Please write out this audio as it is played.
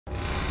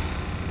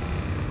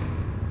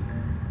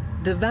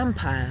The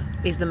vampire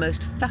is the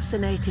most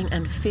fascinating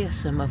and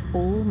fearsome of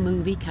all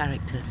movie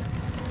characters.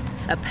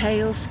 A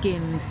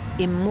pale-skinned,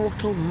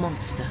 immortal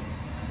monster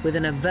with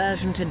an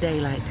aversion to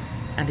daylight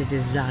and a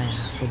desire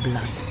for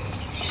blood.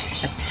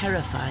 A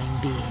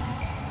terrifying being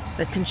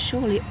that can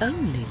surely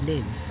only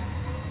live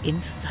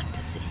in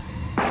fantasy.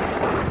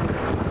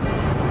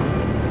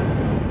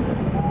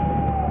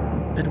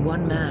 But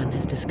one man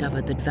has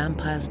discovered that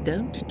vampires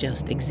don't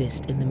just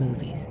exist in the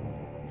movies.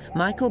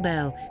 Michael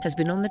Bell has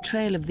been on the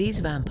trail of these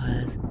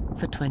vampires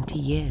for 20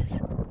 years.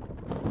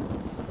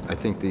 I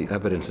think the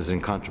evidence is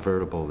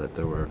incontrovertible that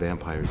there were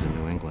vampires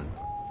in New England.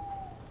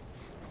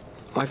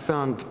 I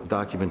found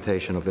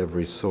documentation of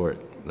every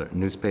sort. There are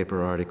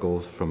newspaper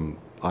articles from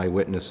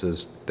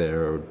eyewitnesses,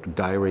 there are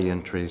diary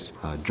entries,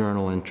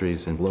 journal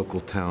entries, and local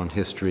town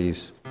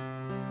histories.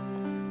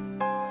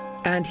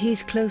 And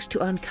he's close to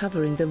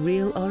uncovering the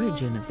real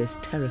origin of this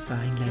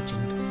terrifying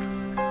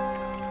legend.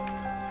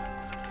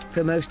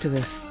 For most of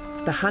us,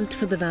 the hunt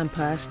for the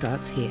vampire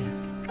starts here,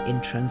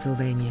 in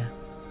Transylvania,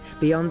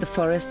 beyond the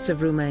forests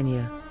of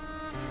Romania,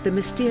 the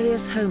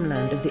mysterious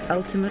homeland of the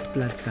ultimate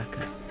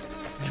bloodsucker,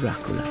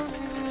 Dracula.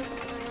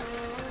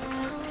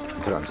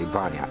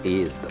 Transylvania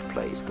is the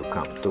place to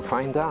come to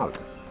find out,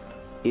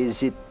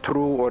 is it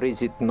true or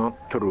is it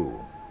not true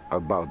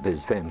about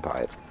this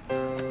vampire?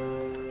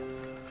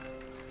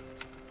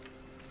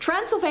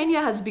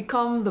 Transylvania has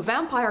become the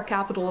vampire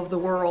capital of the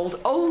world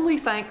only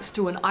thanks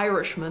to an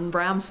Irishman,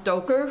 Bram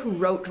Stoker, who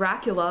wrote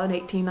Dracula in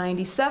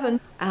 1897.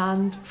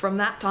 And from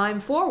that time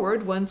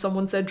forward, when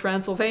someone said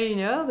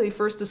Transylvania, the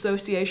first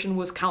association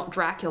was Count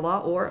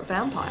Dracula or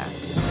vampire.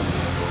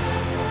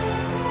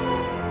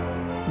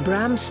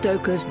 Bram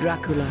Stoker's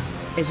Dracula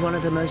is one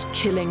of the most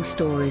chilling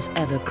stories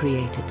ever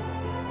created.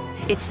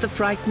 It's the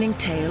frightening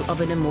tale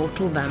of an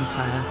immortal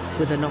vampire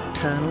with a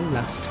nocturnal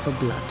lust for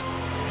blood.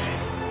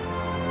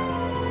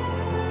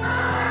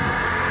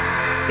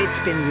 It's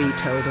been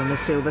retold on the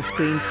silver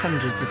screens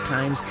hundreds of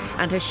times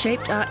and has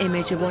shaped our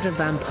image of what a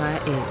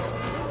vampire is.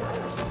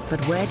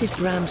 But where did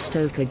Bram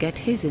Stoker get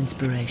his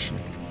inspiration?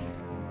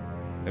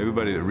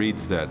 Everybody that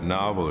reads that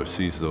novel or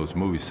sees those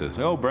movies says,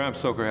 oh, Bram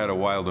Stoker had a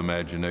wild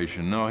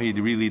imagination. No, he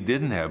really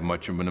didn't have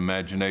much of an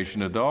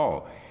imagination at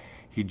all.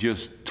 He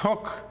just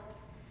took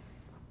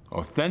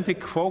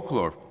authentic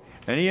folklore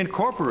and he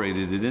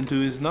incorporated it into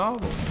his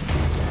novel.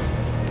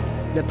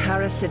 The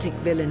parasitic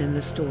villain in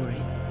the story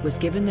was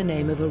given the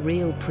name of a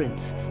real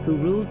prince who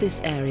ruled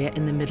this area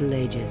in the Middle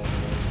Ages.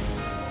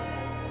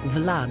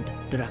 Vlad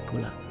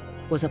Dracula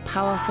was a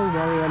powerful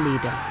warrior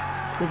leader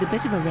with a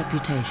bit of a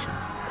reputation.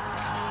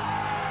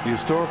 The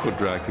historical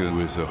Dracula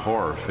was a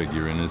horror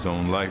figure in his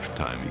own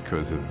lifetime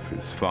because of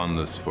his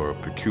fondness for a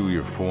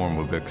peculiar form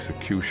of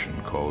execution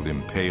called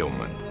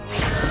impalement.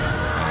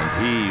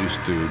 And he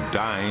used to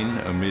dine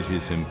amid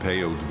his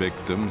impaled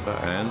victims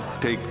and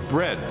take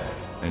bread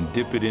and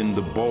dip it in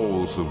the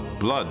bowls of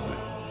blood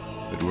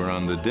that were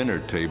on the dinner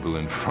table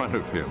in front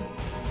of him.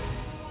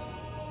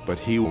 But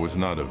he was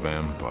not a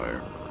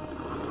vampire.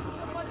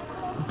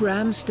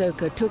 Bram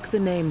Stoker took the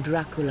name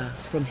Dracula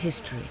from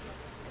history,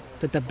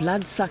 but the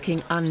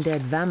blood-sucking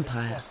undead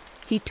vampire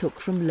he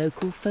took from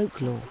local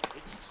folklore,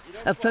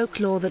 a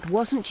folklore that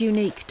wasn't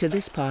unique to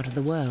this part of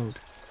the world.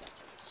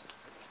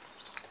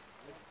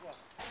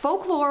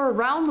 Folklore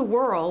around the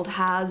world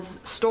has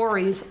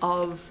stories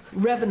of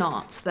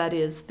revenants, that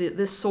is,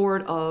 this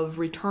sort of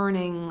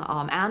returning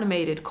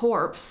animated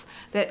corpse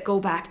that go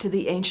back to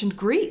the ancient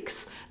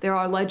Greeks. There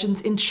are legends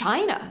in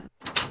China,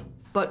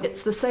 but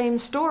it's the same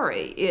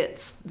story.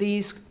 It's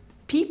these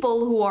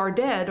people who are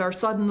dead are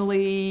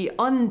suddenly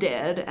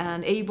undead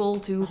and able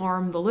to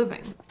harm the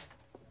living.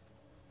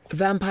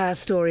 Vampire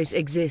stories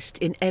exist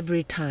in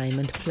every time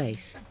and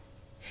place.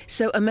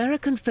 So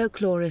American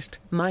folklorist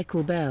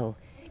Michael Bell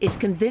is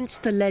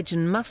convinced the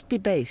legend must be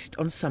based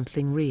on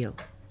something real.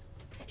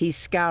 He's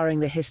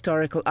scouring the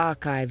historical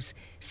archives,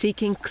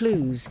 seeking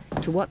clues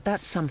to what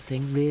that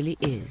something really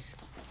is.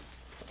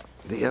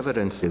 The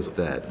evidence is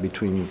that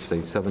between, say,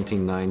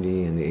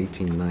 1790 and the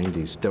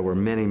 1890s, there were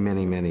many,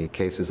 many, many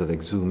cases of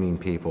exhuming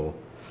people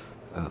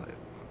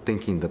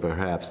thinking that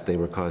perhaps they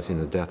were causing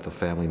the death of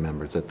family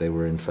members, that they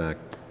were in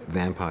fact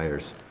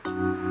vampires.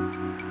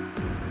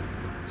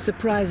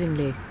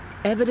 Surprisingly,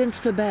 evidence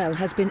for Bell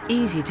has been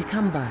easy to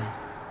come by.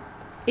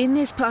 In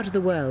this part of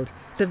the world,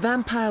 the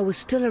vampire was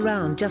still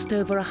around just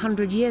over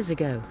 100 years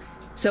ago,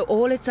 so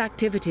all its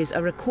activities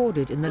are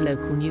recorded in the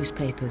local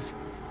newspapers.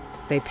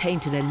 They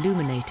paint an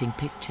illuminating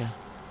picture.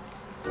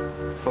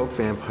 Folk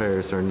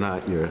vampires are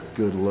not your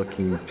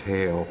good-looking,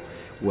 pale,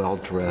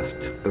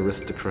 well-dressed,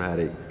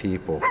 aristocratic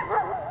people.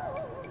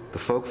 The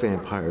folk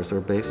vampires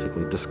are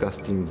basically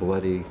disgusting,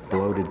 bloody,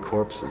 bloated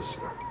corpses.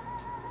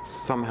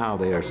 Somehow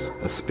they are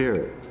a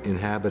spirit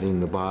inhabiting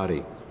the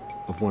body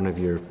of one of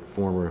your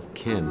former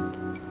kin.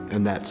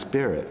 And that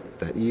spirit,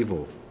 that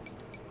evil,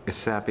 is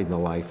sapping the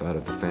life out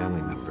of the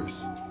family members.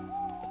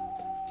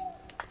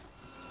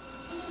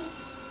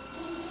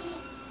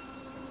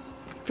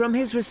 From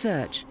his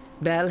research,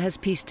 Bell has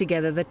pieced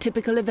together the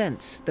typical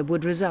events that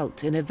would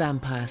result in a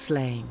vampire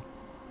slaying.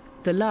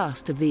 The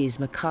last of these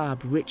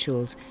macabre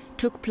rituals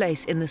took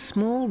place in the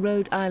small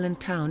Rhode Island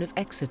town of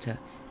Exeter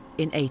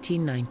in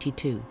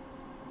 1892.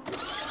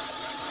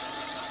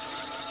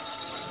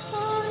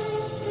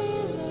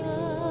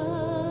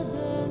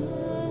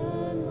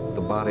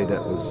 The body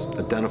that was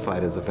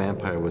identified as a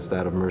vampire was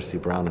that of Mercy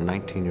Brown, a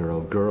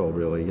 19-year-old girl,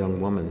 really, a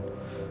young woman,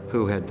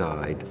 who had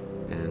died.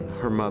 And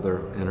her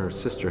mother and her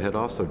sister had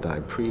also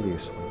died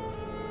previously.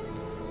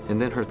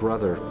 And then her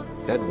brother,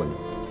 Edwin,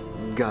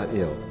 got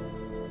ill.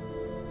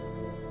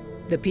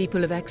 The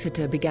people of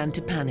Exeter began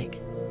to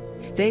panic.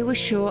 They were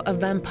sure a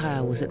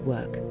vampire was at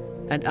work,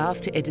 and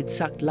after it had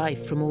sucked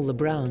life from all the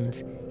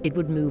Browns, it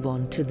would move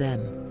on to them.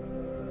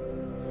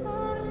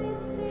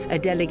 A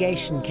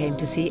delegation came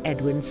to see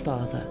Edwin's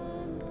father,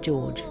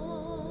 George.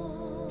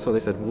 So they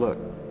said, look,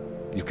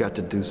 you've got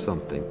to do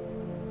something.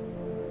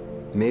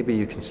 Maybe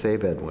you can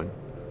save Edwin,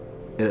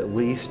 and at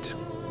least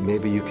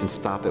maybe you can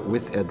stop it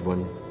with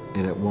Edwin,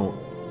 and it won't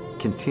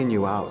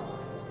continue out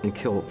and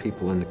kill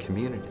people in the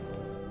community.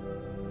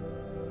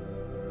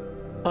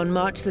 On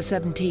March the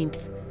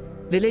 17th,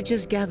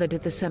 villagers gathered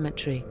at the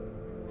cemetery.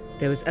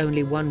 There was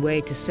only one way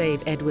to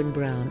save Edwin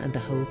Brown and the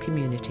whole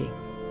community.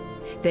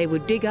 They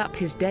would dig up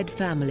his dead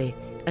family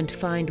and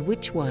find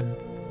which one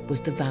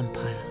was the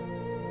vampire.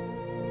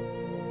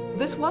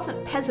 This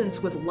wasn't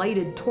peasants with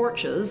lighted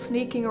torches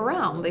sneaking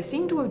around. They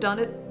seem to have done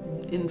it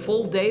in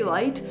full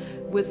daylight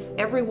with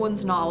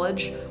everyone's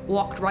knowledge,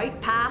 walked right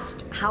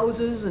past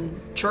houses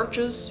and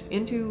churches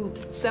into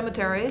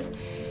cemeteries,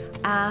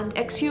 and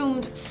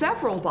exhumed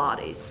several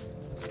bodies.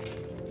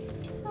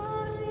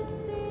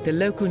 The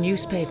local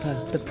newspaper,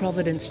 the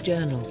Providence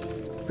Journal,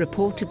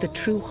 reported the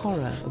true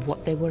horror of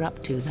what they were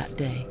up to that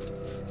day.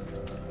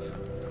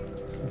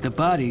 The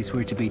bodies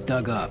were to be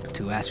dug up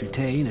to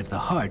ascertain if the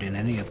heart in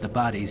any of the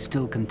bodies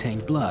still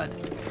contained blood,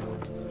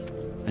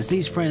 as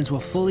these friends were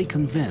fully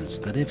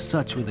convinced that if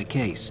such were the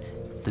case,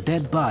 the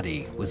dead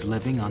body was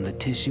living on the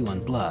tissue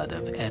and blood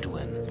of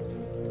Edwin.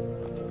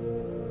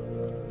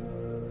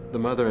 The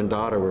mother and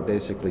daughter were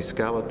basically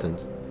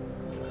skeletons.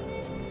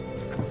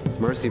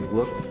 Mercy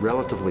looked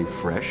relatively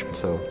fresh,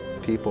 so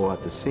people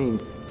at the scene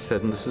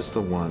said, this is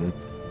the one.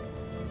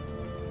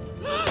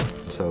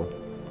 So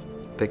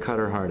they cut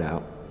her heart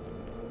out,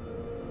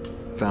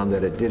 found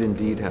that it did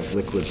indeed have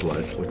liquid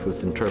blood, which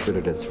was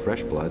interpreted as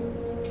fresh blood,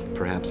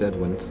 perhaps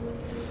Edwin's,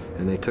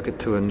 and they took it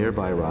to a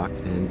nearby rock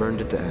and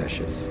burned it to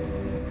ashes.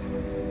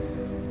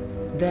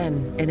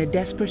 Then, in a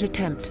desperate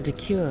attempt at a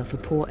cure for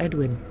poor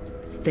Edwin,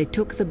 they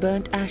took the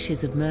burnt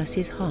ashes of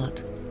Mercy's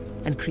heart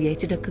and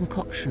created a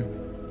concoction,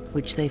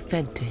 which they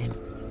fed to him.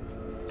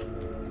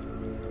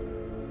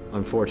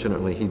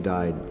 Unfortunately, he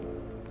died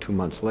 2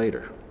 months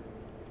later.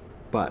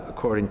 But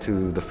according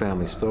to the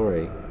family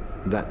story,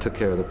 that took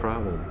care of the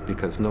problem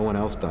because no one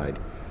else died.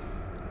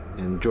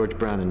 And George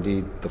Brown,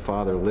 indeed, the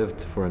father, lived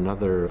for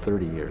another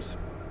 30 years.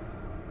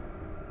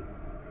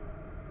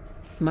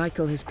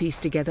 Michael has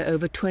pieced together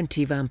over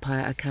 20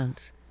 vampire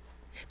accounts.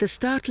 The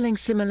startling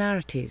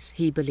similarities,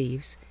 he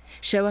believes,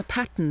 show a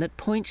pattern that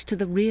points to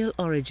the real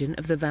origin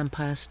of the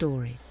vampire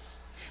story.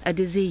 A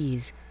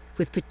disease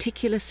with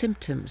particular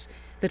symptoms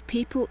that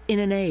people in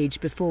an age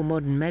before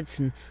modern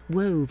medicine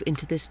wove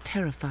into this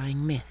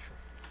terrifying myth.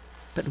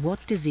 But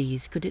what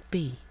disease could it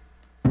be?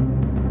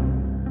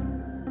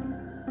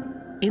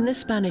 In the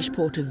Spanish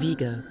port of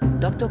Vigo,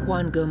 Dr.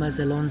 Juan Gomez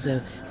Alonso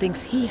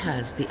thinks he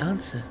has the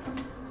answer.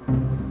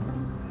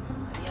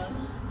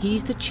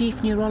 He's the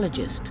chief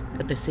neurologist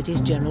at the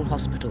city's general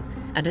hospital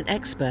and an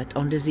expert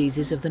on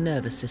diseases of the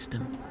nervous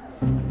system.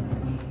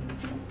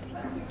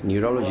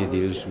 Neurology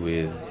deals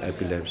with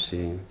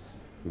epilepsy,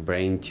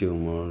 brain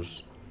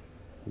tumors,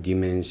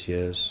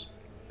 dementias,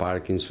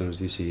 Parkinson's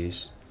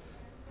disease,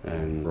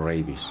 and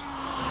rabies.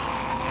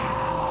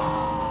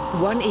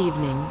 One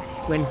evening,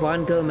 when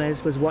Juan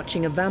Gomez was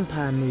watching a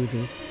vampire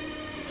movie,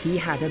 he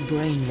had a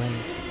brainwave.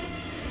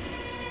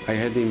 I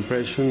had the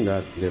impression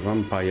that the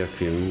vampire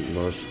film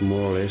was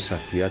more or less a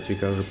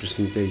theatrical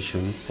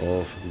representation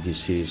of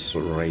disease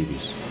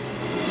rabies.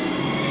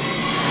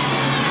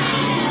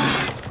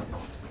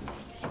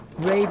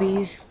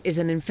 Rabies is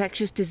an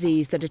infectious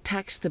disease that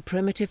attacks the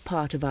primitive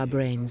part of our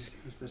brains,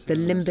 the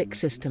limbic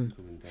system,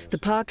 the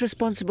part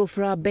responsible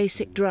for our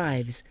basic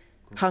drives: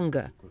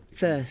 hunger,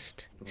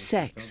 thirst,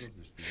 sex,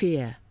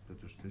 fear.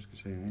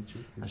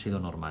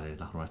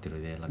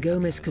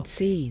 Gomez could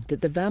see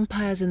that the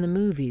vampires in the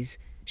movies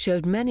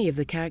showed many of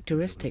the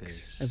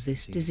characteristics of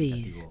this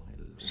disease,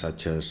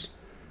 such as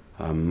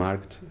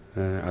marked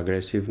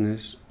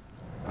aggressiveness,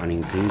 an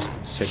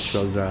increased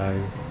sexual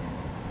drive,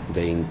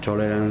 the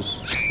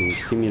intolerance to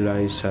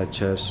stimuli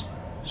such as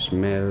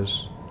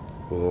smells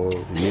or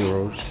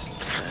mirrors.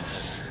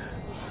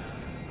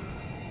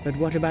 But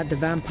what about the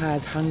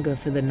vampire's hunger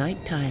for the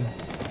nighttime?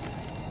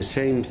 The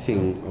same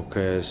thing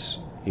occurs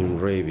in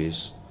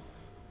rabies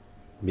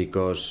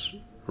because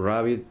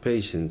rabid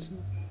patients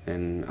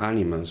and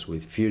animals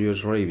with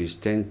furious rabies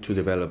tend to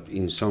develop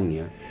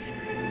insomnia.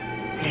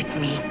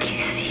 Let me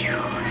kiss you.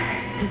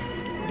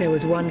 There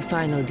was one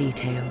final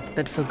detail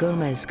that for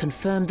Gomez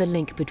confirmed the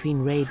link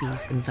between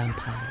rabies and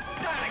vampires.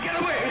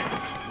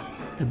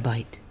 The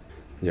bite.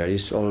 There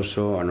is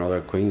also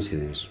another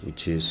coincidence,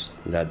 which is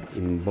that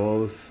in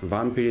both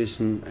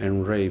vampirism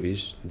and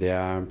rabies, they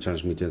are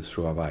transmitted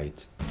through a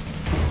bite.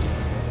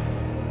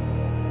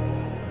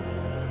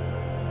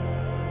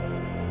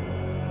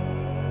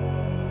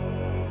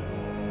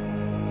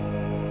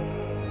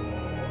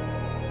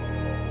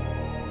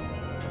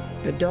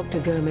 But Dr.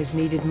 Gomez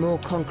needed more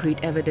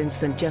concrete evidence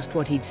than just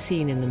what he'd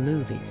seen in the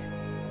movies.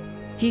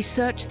 He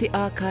searched the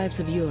archives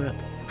of Europe,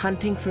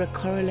 hunting for a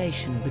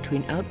correlation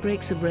between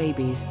outbreaks of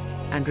rabies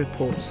and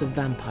reports of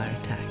vampire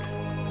attacks.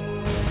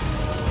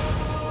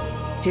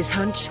 His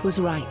hunch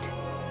was right.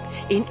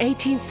 In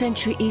 18th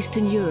century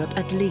Eastern Europe,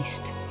 at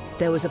least,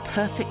 there was a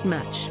perfect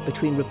match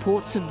between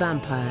reports of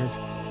vampires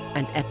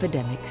and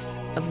epidemics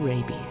of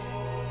rabies.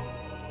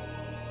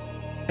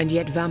 And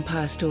yet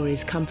vampire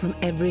stories come from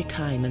every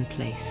time and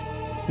place,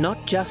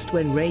 not just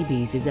when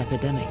rabies is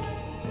epidemic.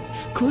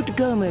 Could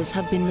Gomez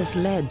have been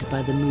misled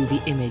by the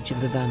movie image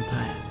of the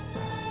vampire?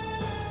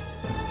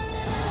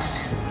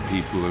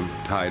 People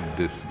have tied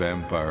this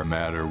vampire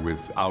matter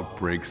with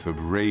outbreaks of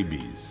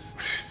rabies.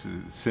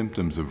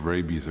 Symptoms of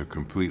rabies are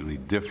completely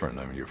different.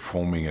 I mean, you're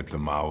foaming at the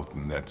mouth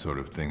and that sort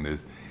of thing.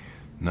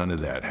 None of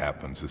that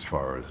happens as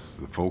far as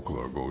the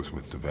folklore goes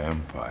with the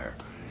vampire.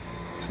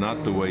 It's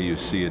not the way you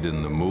see it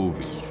in the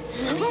movie.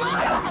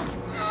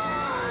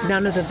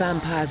 None of the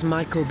vampires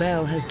Michael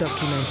Bell has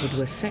documented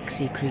were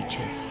sexy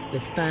creatures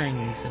with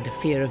fangs and a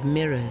fear of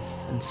mirrors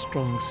and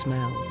strong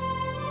smells.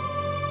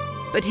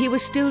 But he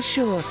was still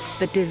sure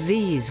that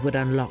disease would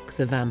unlock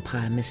the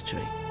vampire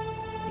mystery.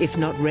 If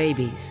not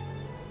rabies,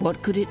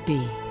 what could it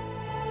be?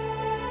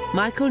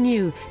 Michael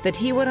knew that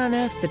he would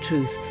unearth the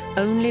truth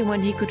only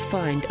when he could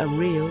find a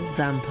real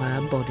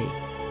vampire body.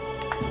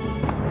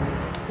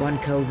 One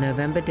cold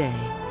November day,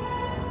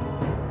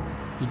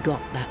 he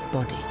got that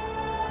body.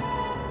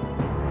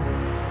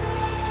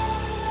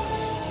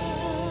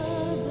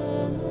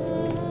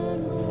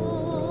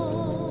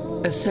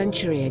 A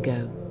century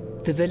ago,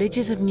 the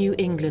villages of New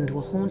England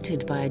were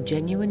haunted by a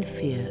genuine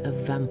fear of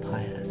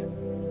vampires.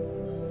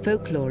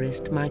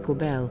 Folklorist Michael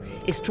Bell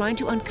is trying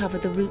to uncover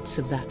the roots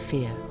of that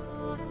fear.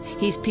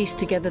 He's pieced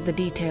together the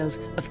details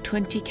of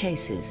 20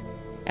 cases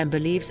and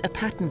believes a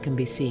pattern can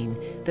be seen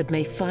that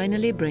may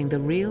finally bring the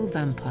real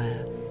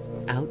vampire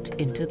out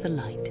into the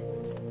light.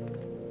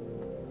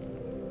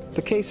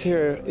 The case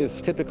here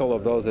is typical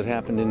of those that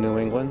happened in New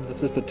England.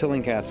 This is the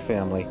Tillinghast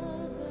family.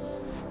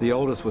 The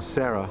oldest was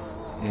Sarah,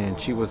 and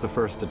she was the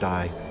first to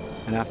die.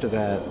 And after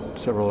that,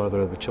 several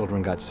other of the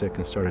children got sick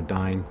and started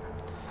dying.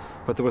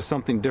 But there was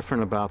something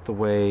different about the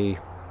way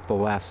the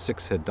last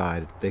 6 had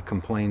died. They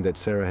complained that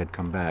Sarah had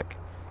come back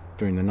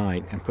during the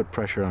night and put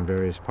pressure on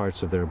various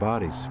parts of their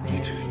bodies.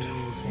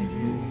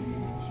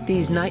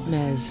 These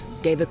nightmares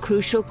gave a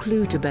crucial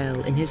clue to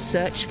Bell in his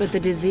search for the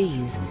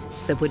disease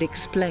that would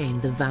explain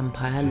the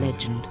vampire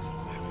legend.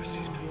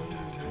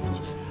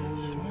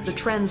 The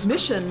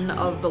transmission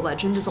of the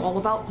legend is all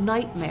about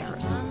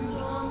nightmares.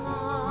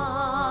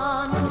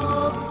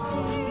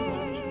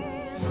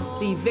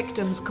 The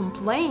victims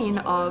complain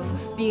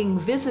of being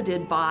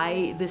visited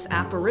by this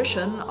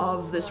apparition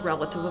of this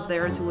relative of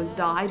theirs who has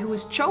died, who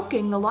is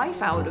choking the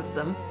life out of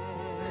them.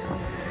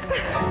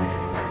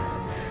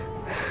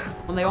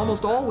 And they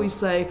almost always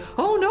say,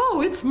 "Oh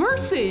no, it's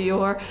Mercy,"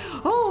 or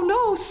 "Oh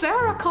no,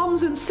 Sarah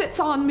comes and sits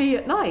on me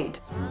at night."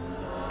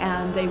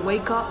 And they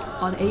wake up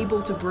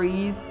unable to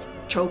breathe,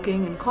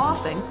 choking and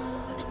coughing.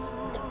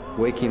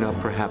 Waking up,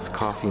 perhaps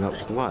coughing up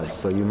blood,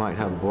 so you might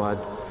have blood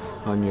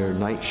on your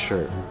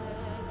nightshirt.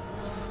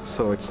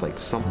 So it's like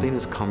something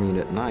is coming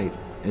at night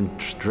and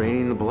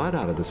draining the blood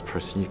out of this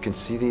person. You can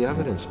see the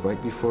evidence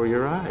right before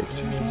your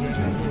eyes.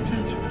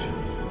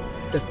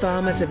 The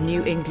farmers of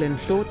New England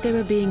thought they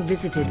were being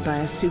visited by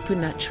a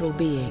supernatural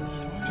being.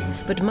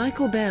 But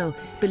Michael Bell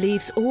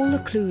believes all the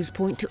clues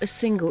point to a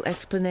single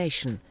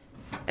explanation,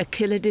 a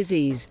killer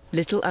disease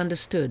little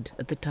understood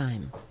at the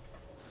time.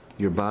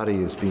 Your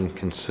body is being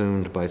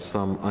consumed by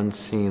some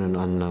unseen and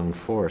unknown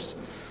force.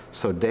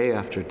 So day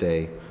after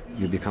day,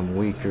 you become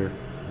weaker,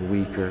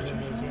 weaker,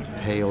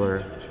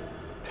 paler,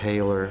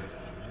 paler.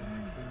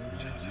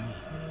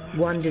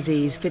 One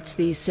disease fits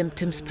these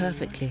symptoms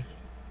perfectly,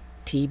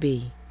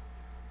 TB.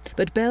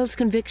 But Bell's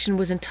conviction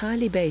was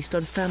entirely based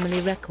on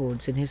family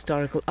records in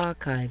historical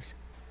archives.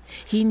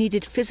 He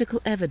needed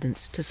physical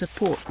evidence to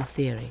support the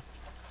theory.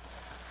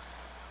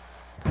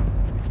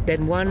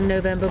 Then one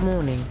November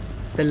morning,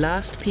 the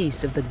last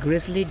piece of the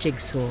grisly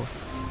jigsaw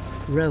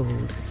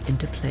rolled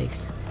into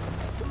place.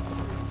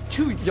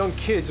 2 young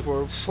kids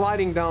were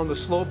sliding down the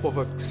slope of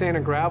a sand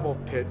and gravel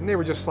pit, and they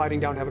were just sliding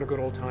down, having a good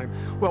old time.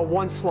 Well,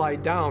 one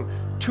slide down,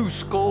 2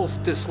 skulls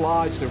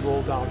dislodged and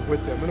rolled down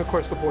with them. And of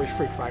course, the boys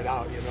freaked right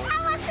out, you know.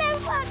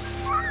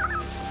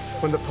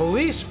 When the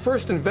police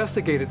first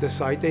investigated the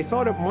site, they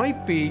thought it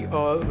might be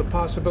the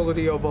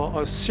possibility of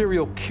a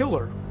serial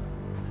killer.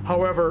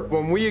 However,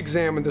 when we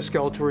examined the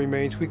skeletal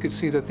remains, we could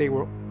see that they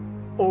were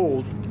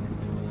old.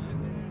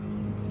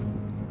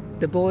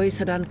 The boys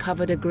had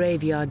uncovered a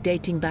graveyard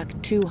dating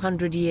back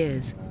 200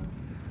 years.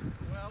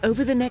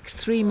 Over the next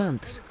 3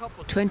 months,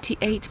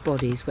 28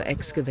 bodies were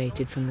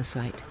excavated from the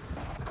site.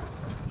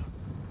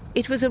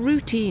 It was a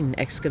routine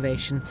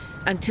excavation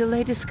until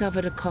they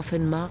discovered a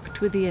coffin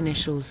marked with the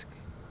initials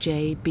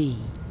JB.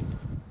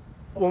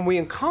 When we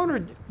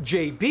encountered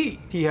JB,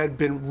 he had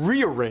been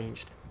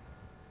rearranged.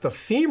 The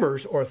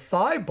femurs or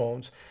thigh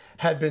bones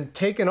had been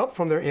taken up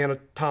from their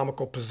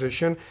anatomical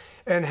position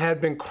and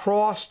had been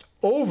crossed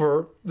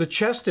over the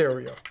chest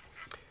area.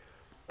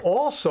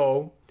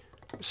 Also,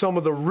 some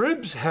of the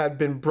ribs had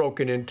been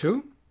broken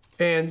into,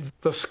 and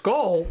the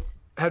skull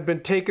had been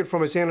taken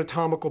from its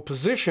anatomical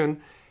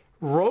position,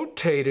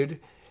 rotated,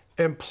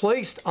 and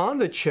placed on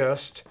the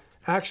chest,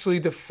 actually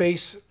to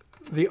face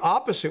the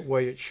opposite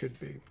way it should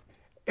be.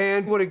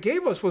 And what it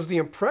gave us was the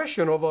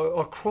impression of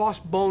a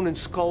crossbone and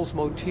skulls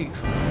motif.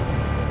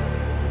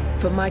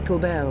 For Michael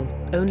Bell,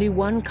 only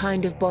one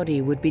kind of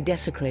body would be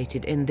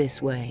desecrated in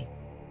this way: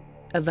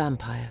 a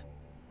vampire.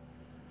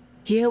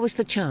 Here was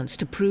the chance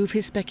to prove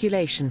his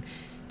speculation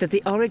that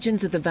the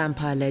origins of the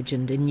vampire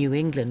legend in New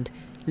England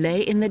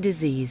lay in the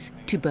disease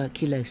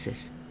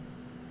tuberculosis.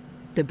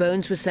 The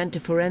bones were sent to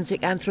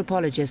forensic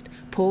anthropologist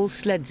Paul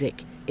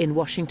Sledzik in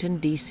Washington,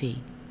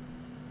 D.C.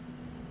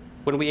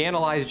 When we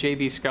analyzed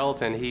JB's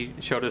skeleton, he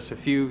showed us a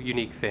few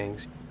unique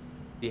things.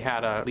 He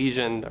had a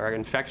lesion, or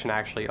infection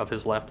actually, of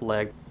his left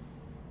leg.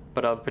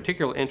 But of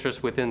particular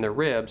interest within the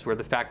ribs were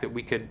the fact that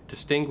we could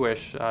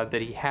distinguish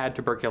that he had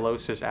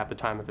tuberculosis at the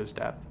time of his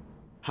death.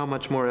 How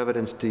much more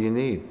evidence do you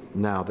need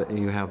now that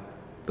you have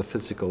the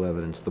physical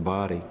evidence, the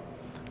body,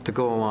 to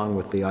go along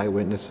with the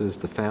eyewitnesses,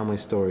 the family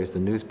stories, the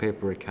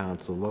newspaper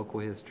accounts, the local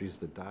histories,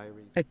 the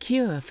diaries? A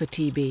cure for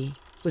TB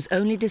was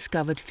only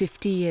discovered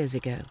 50 years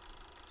ago.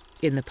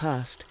 In the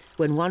past,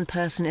 when one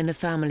person in a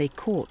family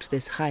caught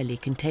this highly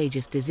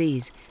contagious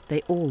disease,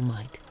 they all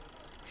might,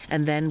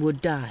 and then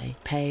would die,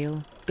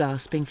 pale,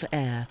 gasping for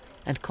air,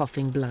 and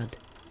coughing blood.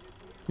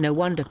 No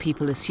wonder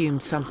people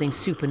assumed something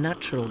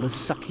supernatural was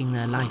sucking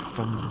their life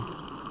from them.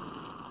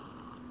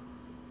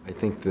 I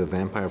think the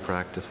vampire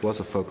practice was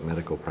a folk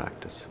medical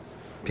practice.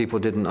 People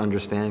didn't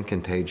understand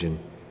contagion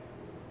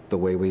the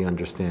way we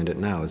understand it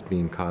now, as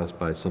being caused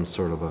by some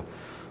sort of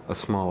a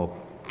small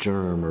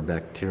germ or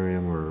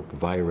bacterium or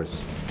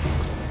virus.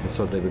 And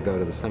so they would go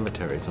to the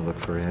cemeteries and look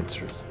for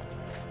answers.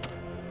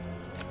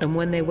 And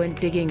when they went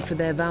digging for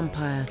their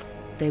vampire,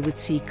 they would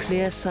see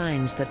clear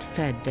signs that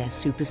fed their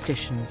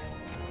superstitions.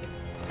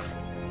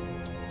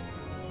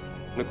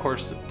 And of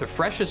course, the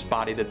freshest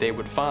body that they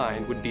would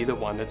find would be the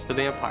one that's the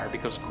vampire,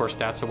 because of course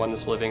that's the one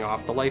that's living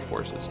off the life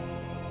forces.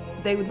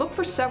 They would look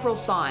for several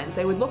signs.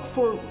 They would look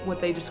for what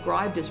they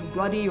described as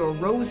ruddy or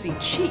rosy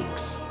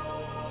cheeks.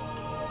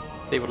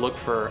 They would look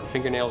for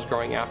fingernails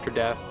growing after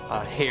death,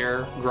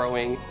 hair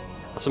growing,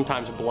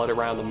 sometimes blood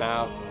around the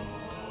mouth.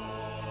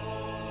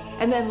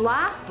 And then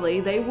lastly,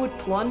 they would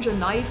plunge a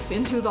knife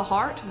into the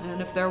heart,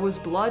 and if there was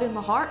blood in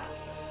the heart,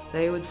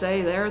 they would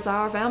say, "There's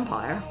our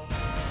vampire."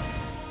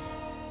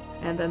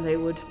 And then they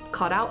would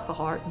cut out the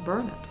heart and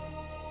burn it.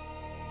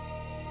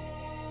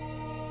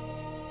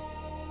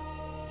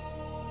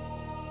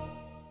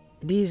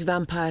 These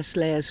vampire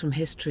slayers from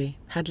history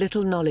had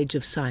little knowledge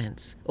of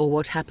science or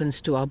what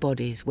happens to our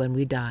bodies when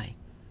we die.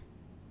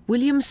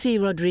 William C.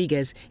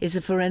 Rodriguez is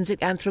a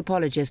forensic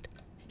anthropologist.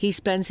 He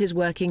spends his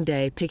working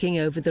day picking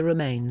over the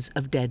remains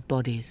of dead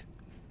bodies.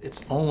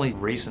 It's only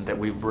recent that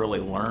we've really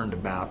learned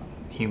about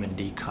human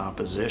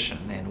decomposition,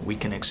 and we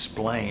can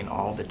explain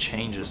all the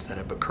changes that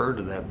have occurred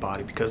to that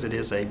body because it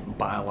is a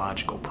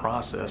biological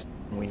process.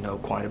 We know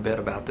quite a bit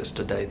about this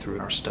today through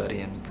our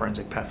study in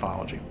forensic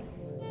pathology.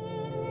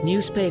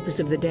 Newspapers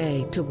of the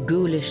day took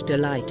ghoulish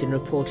delight in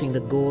reporting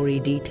the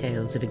gory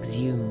details of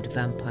exhumed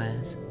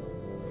vampires.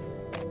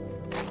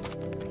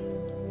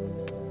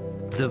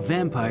 The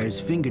vampire's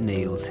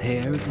fingernails,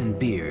 hair, and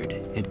beard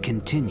had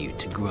continued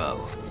to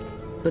grow.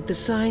 But the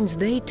signs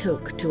they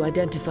took to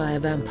identify a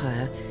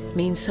vampire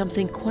means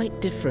something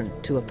quite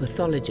different to a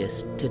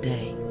pathologist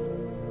today.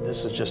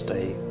 This is just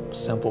a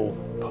simple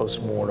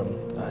post-mortem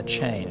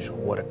change.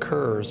 What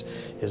occurs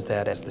is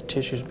that as the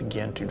tissues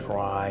begin to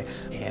dry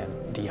and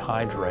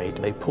dehydrate,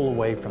 they pull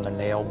away from the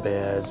nail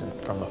beds and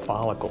from the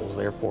follicles,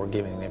 therefore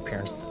giving the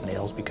appearance that the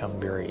nails become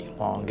very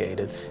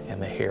elongated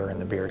and the hair and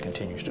the beard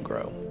continues to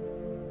grow.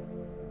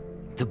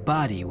 The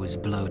body was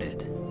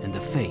bloated and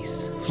the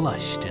face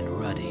flushed and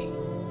ruddy.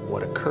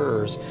 What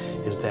occurs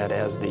is that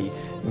as the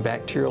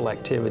bacterial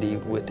activity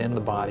within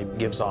the body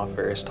gives off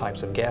various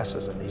types of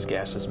gases, and these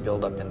gases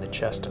build up in the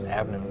chest and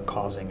abdomen,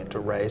 causing it to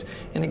raise,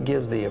 and it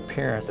gives the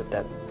appearance that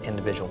that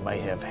individual may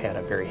have had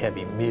a very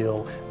heavy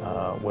meal,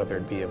 whether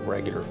it be of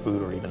regular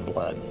food or even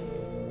blood.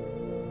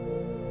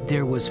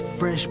 There was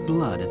fresh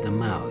blood at the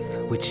mouth,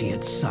 which she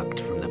had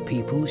sucked from the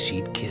people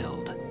she'd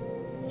killed.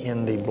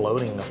 In the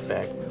bloating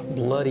effect,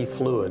 bloody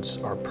fluids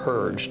are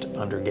purged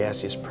under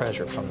gaseous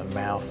pressure from the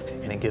mouth,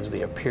 and it gives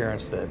the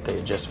appearance that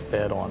they just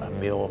fed on a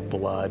meal of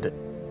blood.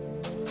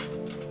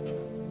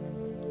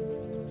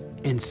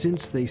 And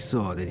since they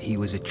saw that he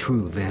was a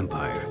true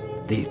vampire,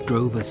 They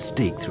drove a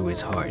stake through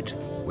his heart,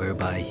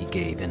 whereby he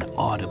gave an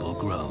audible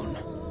groan.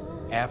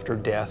 After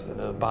death,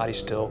 the body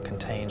still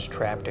contains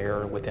trapped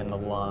air within the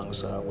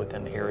lungs,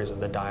 within the areas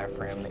of the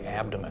diaphragm, the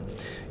abdomen.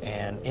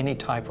 And any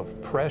type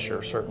of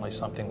pressure, certainly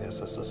something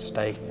that's a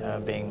stake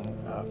being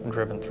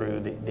driven through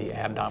the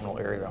abdominal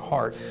area of the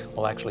heart,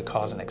 will actually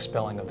cause an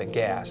expelling of the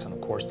gas. And of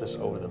course, this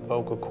over the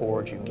vocal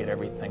cords, you can get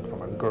everything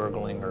from a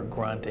gurgling or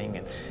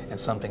grunting and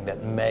something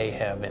that may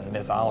have in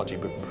mythology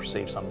been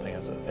perceived something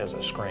as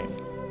a scream.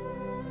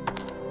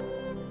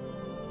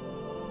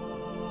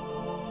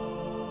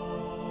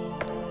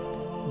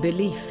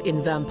 Belief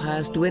in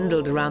vampires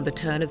dwindled around the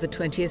turn of the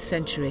 20th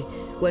century,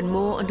 when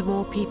more and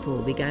more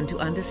people began to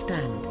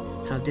understand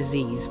how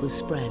disease was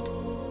spread.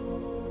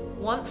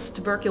 Once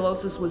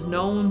tuberculosis was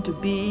known to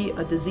be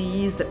a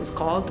disease that was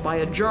caused by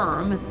a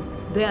germ,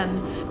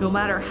 then no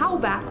matter how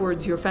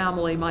backwards your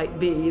family might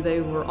be, they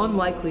were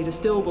unlikely to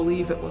still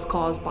believe it was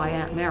caused by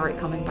Aunt Mary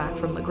coming back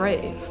from the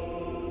grave.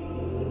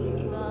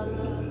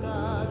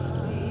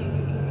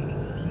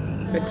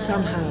 But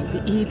somehow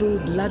the evil,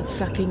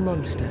 blood-sucking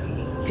monster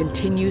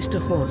continues to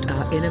haunt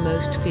our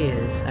innermost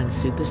fears and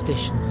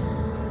superstitions.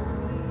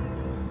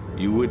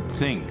 You would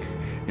think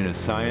in a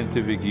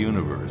scientific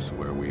universe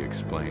where we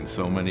explain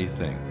so many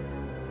things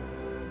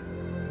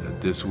that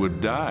this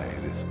would die,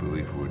 this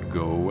belief would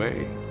go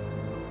away,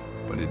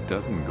 but it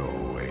doesn't go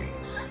away.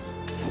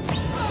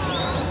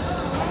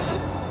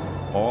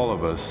 All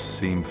of us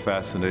seem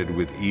fascinated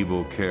with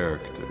evil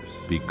characters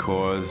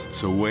because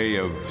it's a way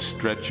of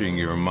stretching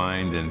your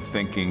mind and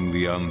thinking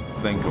the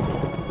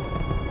unthinkable.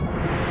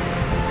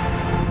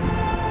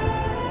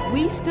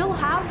 We still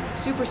have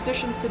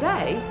superstitions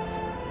today.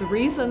 The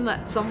reason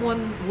that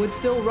someone would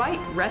still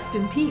write "rest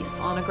in peace"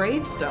 on a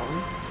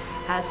gravestone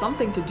has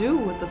something to do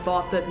with the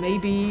thought that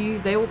maybe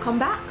they will come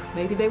back,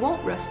 maybe they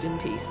won't rest in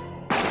peace.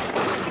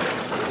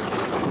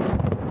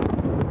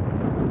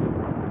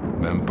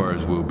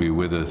 Vampires will be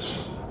with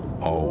us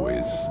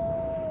always.